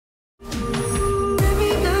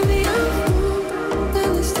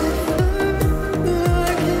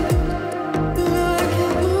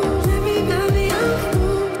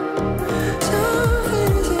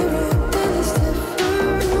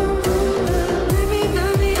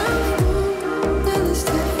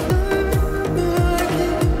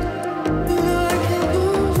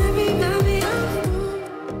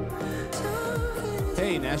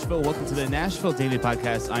Nashville Daily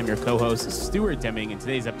Podcast. I'm your co-host, Stuart Deming, and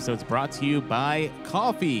today's episode is brought to you by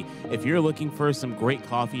coffee. If you're looking for some great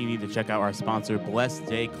coffee, you need to check out our sponsor, Blessed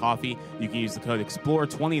Day Coffee. You can use the code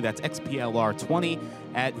XPLR20, that's XPLR20,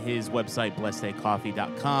 at his website,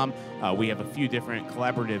 blesseddaycoffee.com. We have a few different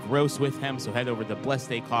collaborative roasts with him, so head over to Blessed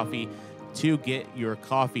Day Coffee to get your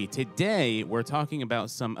coffee. Today, we're talking about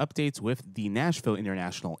some updates with the Nashville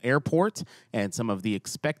International Airport and some of the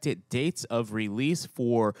expected dates of release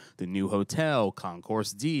for the new hotel,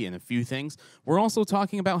 Concourse D, and a few things. We're also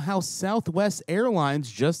talking about how Southwest Airlines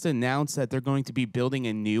just announced that they're going to be building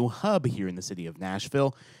a new hub here in the city of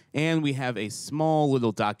Nashville. And we have a small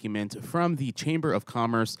little document from the Chamber of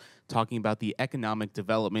Commerce talking about the economic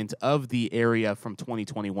development of the area from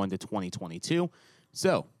 2021 to 2022.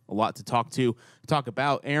 So, a lot to talk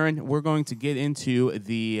about. Aaron, we're going to get into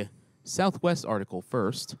the Southwest article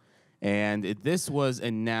first. And this was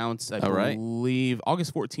announced, I believe,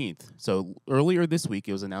 August 14th. So earlier this week,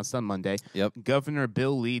 it was announced on Monday. Yep. Governor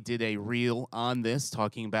Bill Lee did a reel on this,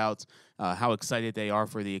 talking about how excited they are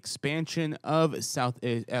for the expansion of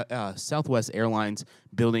Southwest Airlines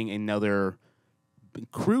building another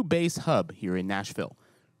crew base hub here in Nashville.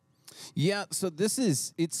 Yeah, so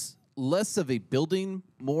it's less of a building,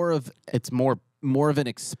 more of an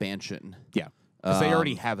expansion. Yeah. Because they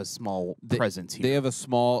already have a small presence here. They have a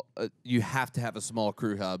small. You have to have a small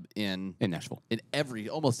crew hub in Nashville, in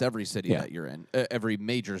almost every city that you're in, every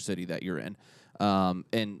major city that you're in.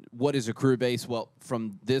 And what is a crew base? Well,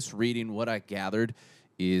 from this reading, what I gathered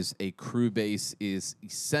is a crew base is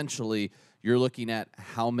essentially you're looking at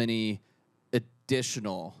how many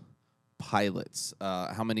additional pilots,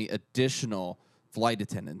 how many additional flight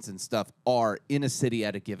attendants and stuff are in a city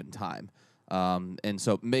at a given time. And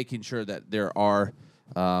so making sure that there are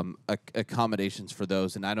accommodations for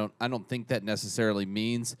those. And I don't think that necessarily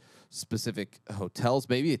means specific hotels.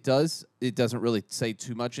 Maybe it does. It doesn't really say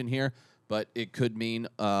too much in here, but it could mean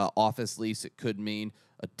office lease. It could mean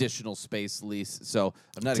additional space lease. So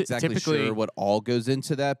I'm not exactly sure what all goes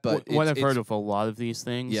into that. But what I've heard of a lot of these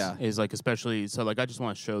things is like, especially, so like I just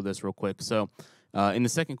want to show this real quick. So in the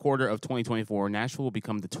second quarter of 2024, Nashville will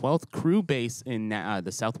become the 12th crew base in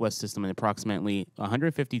the Southwest system, and approximately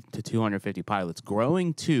 150 to 250 pilots,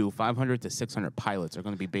 growing to 500 to 600 pilots are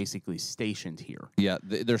going to be basically stationed here. Yeah,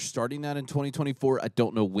 they're starting that in 2024. I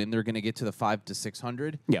don't know when they're going to get to the 500 to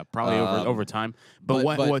 600. Yeah, probably over time. But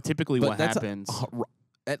what typically happens,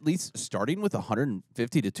 at least starting with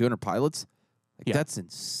 150 to 200 pilots. That's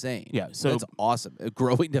insane. Yeah, so that's awesome.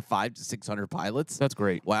 Growing to 500 to 600 pilots. That's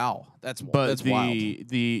great. Wow, that's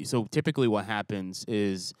wild. So typically, what happens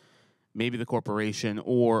is maybe the corporation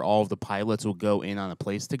or all of the pilots will go in on a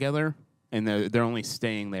place together, and they're only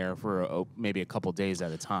staying there for maybe a couple days at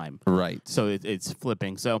a time. Right. So it's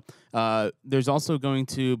flipping. So there's also going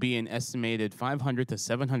to be an estimated 500 to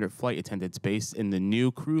 700 flight attendants based in the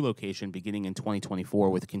new crew location beginning in 2024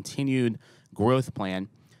 with continued growth plan.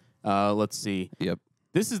 Let's see. Yep.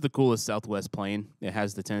 This is the coolest Southwest plane. It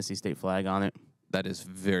has the Tennessee state flag on it. That is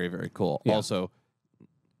very, very cool. Yeah. Also,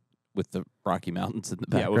 with the Rocky Mountains in the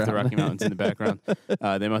background. Yeah, with the Rocky Mountains in the background.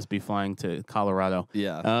 They must be flying to Colorado.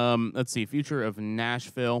 Yeah. Let's see. Future of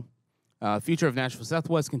Nashville.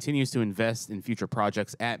 Southwest continues to invest in future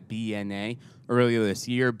projects at BNA. Earlier this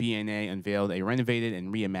year, BNA unveiled a renovated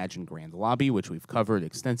and reimagined Grand Lobby, which we've covered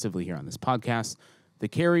extensively here on this podcast. The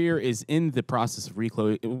carrier is in the process of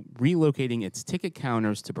relocating its ticket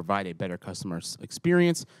counters to provide a better customer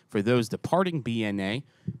experience for those departing BNA.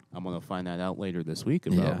 I'm going to find that out later this week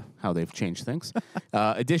about how they've changed things.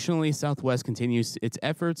 Additionally, Southwest continues its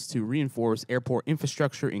efforts to reinforce airport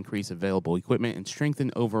infrastructure, increase available equipment, and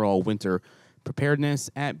strengthen overall winter preparedness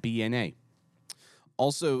at BNA.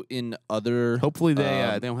 Also, in other... Hopefully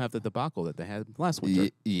they don't have the debacle that they had last winter.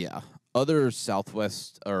 Yeah. Other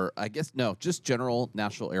Southwest, or I guess, no, just general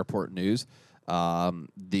Nashville Airport news.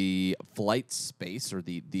 The flight space or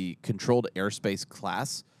the controlled airspace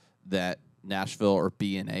class that Nashville or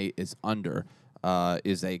BNA is under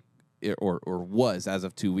is was, as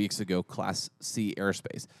of 2 weeks ago, Class C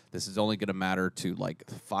airspace. This is only going to matter to like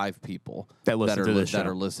 5 people that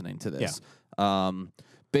are listening to this. Yeah.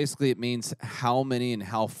 Basically, it means how many and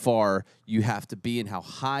how far you have to be and how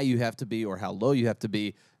high you have to be or how low you have to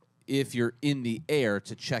be if you're in the air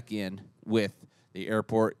to check in with the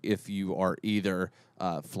airport. If you are either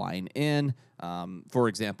flying in, for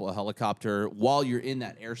example, a helicopter, while you're in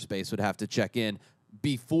that airspace would have to check in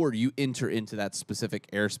before you enter into that specific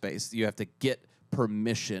airspace. You have to get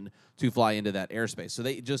permission to fly into that airspace. So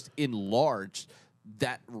they just enlarged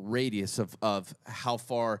that radius of how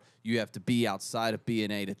far you have to be outside of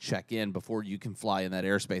BNA to check in before you can fly in that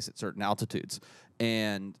airspace at certain altitudes.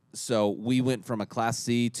 And so we went from a Class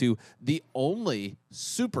C to the only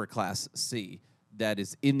Super Class C that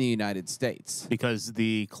is in the United States. Because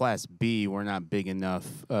the Class B, we're not big enough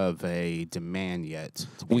of a demand yet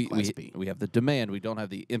to be Class B. We have the demand. We don't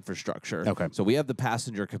have the infrastructure. Okay. So we have the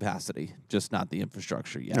passenger capacity, just not the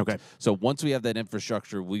infrastructure yet. Okay. So once we have that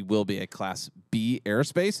infrastructure, we will be a Class B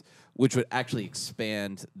airspace, which would actually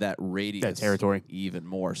expand that radius. That territory. Even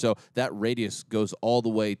more. So that radius goes all the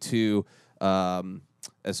way to...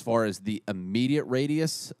 as far as the immediate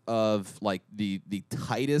radius of like the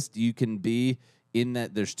tightest you can be in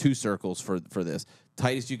that, there's two circles for this.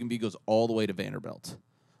 Tightest you can be goes all the way to Vanderbilt,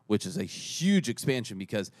 which is a huge expansion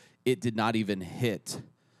because it did not even hit.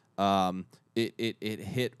 It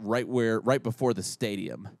hit right before the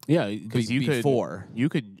stadium. Yeah, because you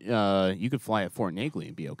could fly at Fort Negley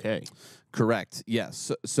and be okay. Correct.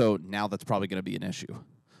 Yes. So now that's probably going to be an issue.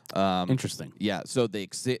 Interesting. Yeah, so they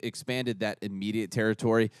expanded that immediate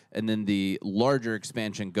territory, and then the larger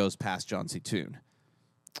expansion goes past John C. Toon.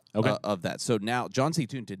 Okay. Of that. So now John C.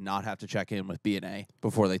 Toon did not have to check in with BNA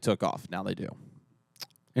before they took off. Now they do.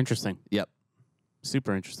 Interesting. Yep.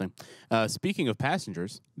 Super interesting. Speaking of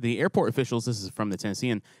passengers, the airport officials, this is from the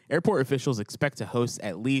Tennessean, airport officials expect to host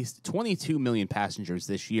at least 22 million passengers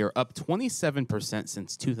this year, up 27%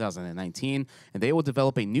 since 2019, and they will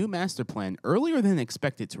develop a new master plan earlier than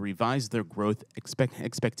expected to revise their growth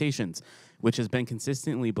expectations, which has been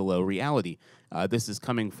consistently below reality. This is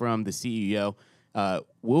coming from the CEO.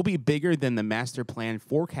 Will be bigger than the master plan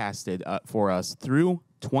forecasted for us through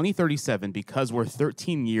 2037 because we're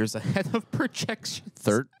 13 years ahead of projections.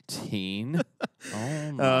 13?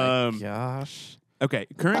 Oh my gosh. Okay,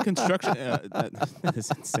 current construction that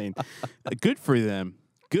is insane. Good for them.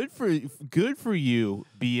 Good for you,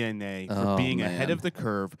 BNA, for being ahead of the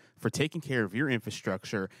curve, for taking care of your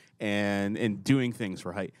infrastructure and doing things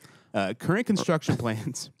right. Current construction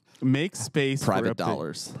plans make space private for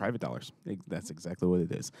dollars. Private dollars. That's exactly what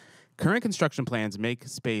it is. Current construction plans make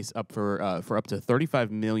space up for up to 35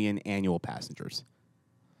 million annual passengers.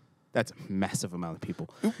 That's a massive amount of people.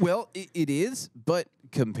 Well, it is, but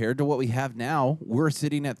compared to what we have now, we're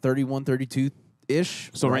sitting at 31,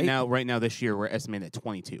 32-ish. So right now this year we're estimating at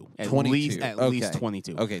 22. At 22. least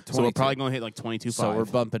 22. Okay, 22. So we're probably going to hit like 22.5. So we're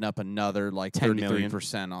bumping up another like 10 million.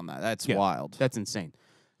 33% on that. That's wild. That's insane.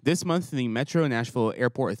 This month, the Metro Nashville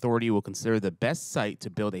Airport Authority will consider the best site to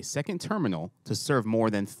build a second terminal to serve more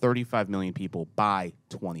than 35 million people by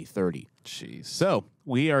 2030. Jeez. So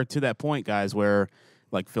we are to that point, guys, where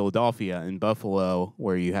like Philadelphia and Buffalo,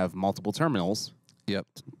 where you have multiple terminals. Yep.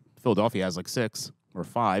 Philadelphia has like 6 or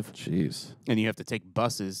 5. Jeez. And you have to take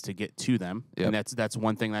buses to get to them. Yep. And that's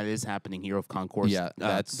one thing that is happening here of Concourse. Yeah,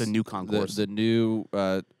 that's the new Concourse. The new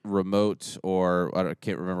remote, or I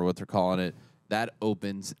can't remember what they're calling it. That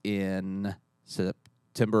opens in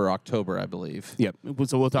September or October, I believe. Yep.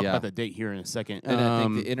 So we'll talk about the date here in a second. And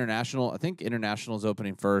I think international is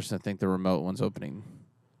opening first. I think the remote one's opening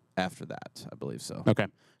after that. I believe so. Okay.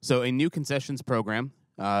 So a new concessions program,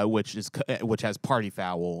 which has Party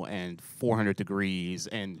Foul and 400 Degrees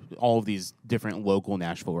and all of these different local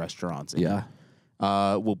Nashville restaurants. Yeah.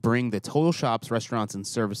 Will bring the total shops, restaurants, and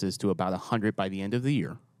services to about 100 by the end of the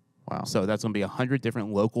year. Wow. So that's going to be 100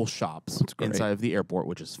 different local shops inside of the airport,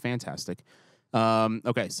 which is fantastic.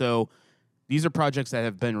 Okay, so these are projects that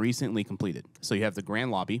have been recently completed. So you have the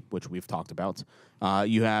Grand Lobby, which we've talked about.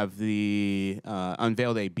 You have the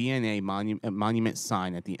unveiled a BNA monument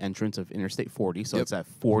sign at the entrance of Interstate 40. So it's that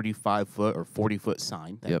 45-foot or 40-foot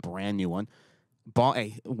sign, that brand new one. Bought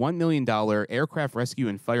a $1 million aircraft rescue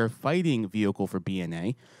and firefighting vehicle for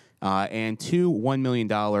BNA and 2 $1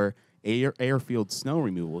 million airfield snow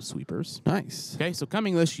removal sweepers. Nice. Okay, so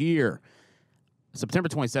coming this year, September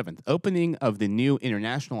 27th, opening of the new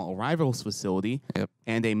international arrivals facility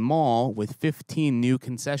and a mall with 15 new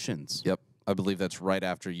concessions. Yep. I believe that's right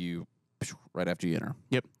after you enter.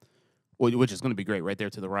 Yep. Which is going to be great right there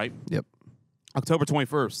to the right. Yep. October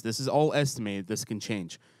 21st. This is all estimated. This can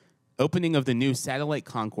change. Opening of the new satellite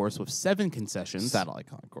concourse with 7 concessions. Satellite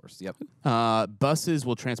concourse, yep. Buses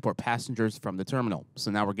will transport passengers from the terminal. So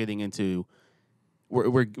now we're getting into,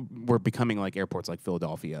 we're becoming like airports like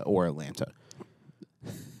Philadelphia or Atlanta.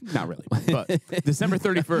 Not really, but December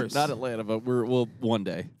 31st. Not Atlanta, but we'll one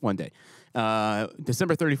day. One day.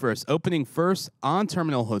 December 31st, opening first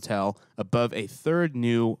on-terminal hotel above a 3rd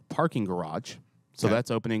new parking garage. So that's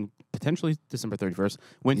opening potentially December 31st.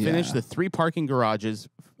 When finished, the 3 parking garages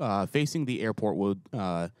facing the airport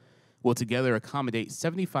will together accommodate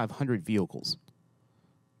 7,500 vehicles.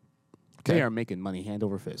 They are making money hand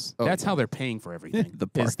over fist. Oh, That's how they're paying for everything. The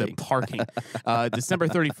is the parking. December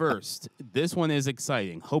 31st. This one is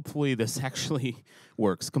exciting. Hopefully this actually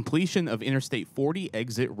works. Completion of Interstate 40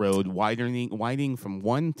 exit road widening from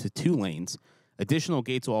 1 to 2 lanes. Additional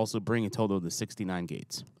gates will also bring a total to 69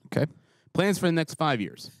 gates. Okay. Plans for the next 5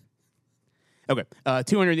 years. Okay,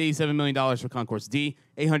 $287 million for Concourse D,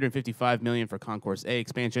 $855 million for Concourse A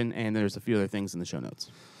expansion, and there's a few other things in the show notes.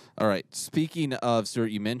 All right. Speaking of,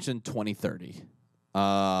 Stuart, you mentioned 2030.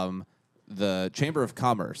 The Chamber of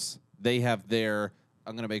Commerce, they have their,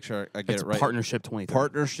 I'm going to make sure I get it right. Partnership 2030.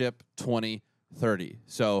 Partnership 2030.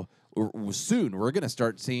 So soon we're going to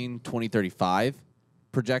start seeing 2035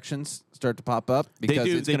 projections start to pop up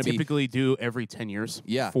because they typically do every 10 years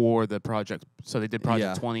for the project. So they did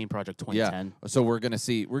Project 20 and Project 2010. Yeah. So we're going to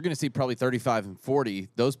see probably 35 and 40,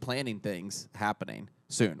 those planning things happening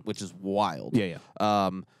soon, which is wild. Yeah.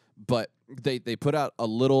 But they put out a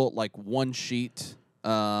little like one sheet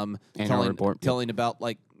telling about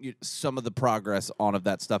like some of the progress on of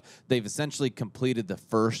that stuff. They've essentially completed the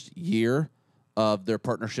first year of their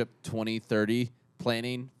Partnership 2030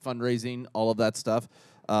 planning, fundraising, all of that stuff.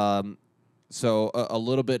 So a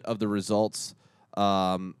little bit of the results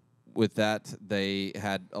with that, they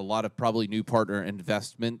had a lot of probably new partner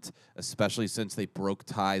investment, especially since they broke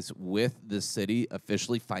ties with the city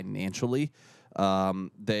officially financially.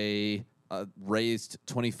 They raised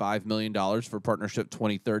 $25 million for Partnership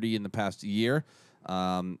 2030 in the past year.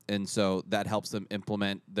 And so that helps them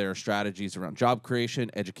implement their strategies around job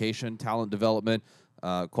creation, education, talent development,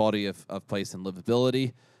 quality of place and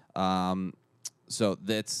livability. So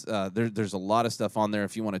that's there's a lot of stuff on there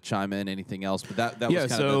if you want to chime in anything else. But that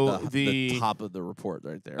was kind of the top of the report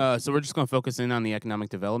right there. So we're just going to focus in on the economic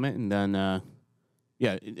development, and then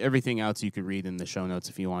everything else you could read in the show notes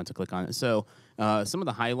if you wanted to click on it. So some of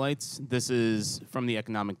the highlights, this is from the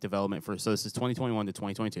economic development so this is 2021 to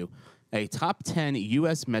 2022. A top 10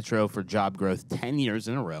 U.S. metro for job growth 10 years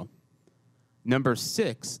in a row. Number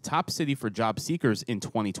 6, top city for job seekers in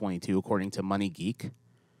 2022, according to Money Geek.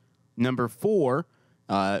 Number 4,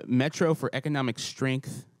 metro for economic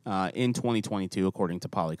strength in 2022, according to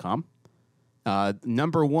Polycom.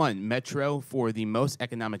 Number 1, metro for the most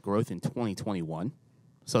economic growth in 2021.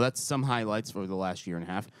 So that's some highlights for the last year and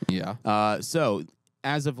a half. Yeah. So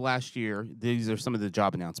as of last year, these are some of the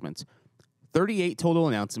job announcements. 38 total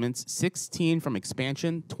announcements, 16 from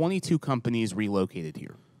expansion, 22 companies relocated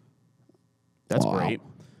here. That's great.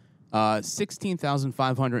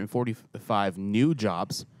 16,545 new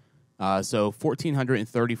jobs. So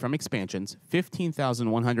 1,430 from expansions,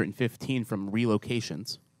 15,115 from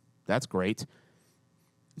relocations. That's great.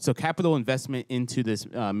 So capital investment into this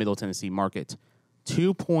Middle Tennessee market,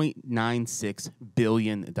 $2.96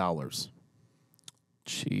 billion. Jeez.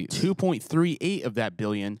 2.38 of that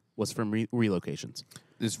billion was from relocations.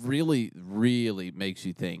 This really, really makes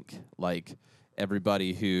you think, like,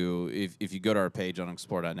 everybody who, if you go to our page on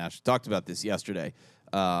Explore.Nash, we talked about this yesterday.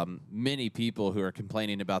 Many people who are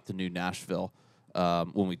complaining about the new Nashville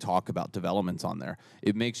when we talk about developments on there,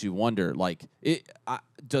 it makes you wonder, like,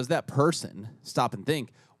 does that person stop and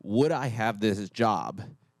think, would I have this job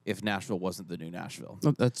if Nashville wasn't the new Nashville?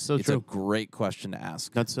 Oh, that's so true. It's a great question to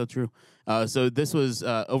ask. That's so true. So this was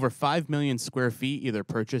over 5 million square feet either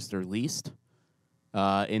purchased or leased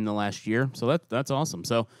in the last year. So that's awesome.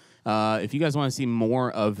 So if you guys want to see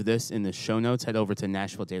more of this in the show notes, head over to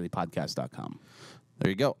NashvilleDailyPodcast.com. There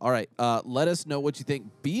you go. All right. Let us know what you think.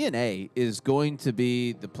 B&A is going to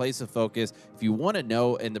be the place of focus. If you want to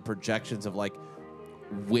know in the projections of, like,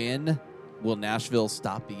 when will Nashville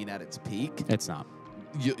stop being at its peak? It's not.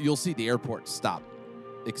 You'll see the airport stop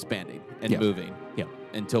expanding and moving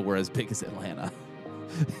until we're as big as Atlanta.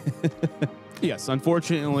 Yes,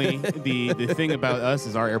 unfortunately, the thing about us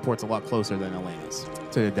is our airport's a lot closer than Atlanta's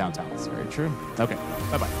to the downtown. That's very true. Okay,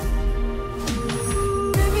 bye-bye.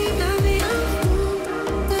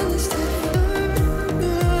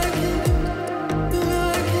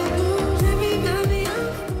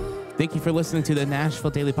 Thank you for listening to the Nashville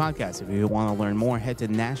Daily Podcast. If you want to learn more, head to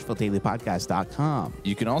NashvilleDailyPodcast.com.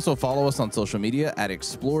 You can also follow us on social media at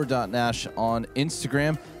Explore.Nash on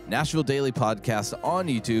Instagram, Nashville Daily Podcast on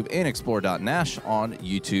YouTube, and Explore.Nash on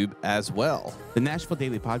YouTube as well. The Nashville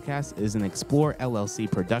Daily Podcast is an Explore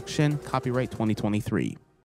LLC production, copyright 2023.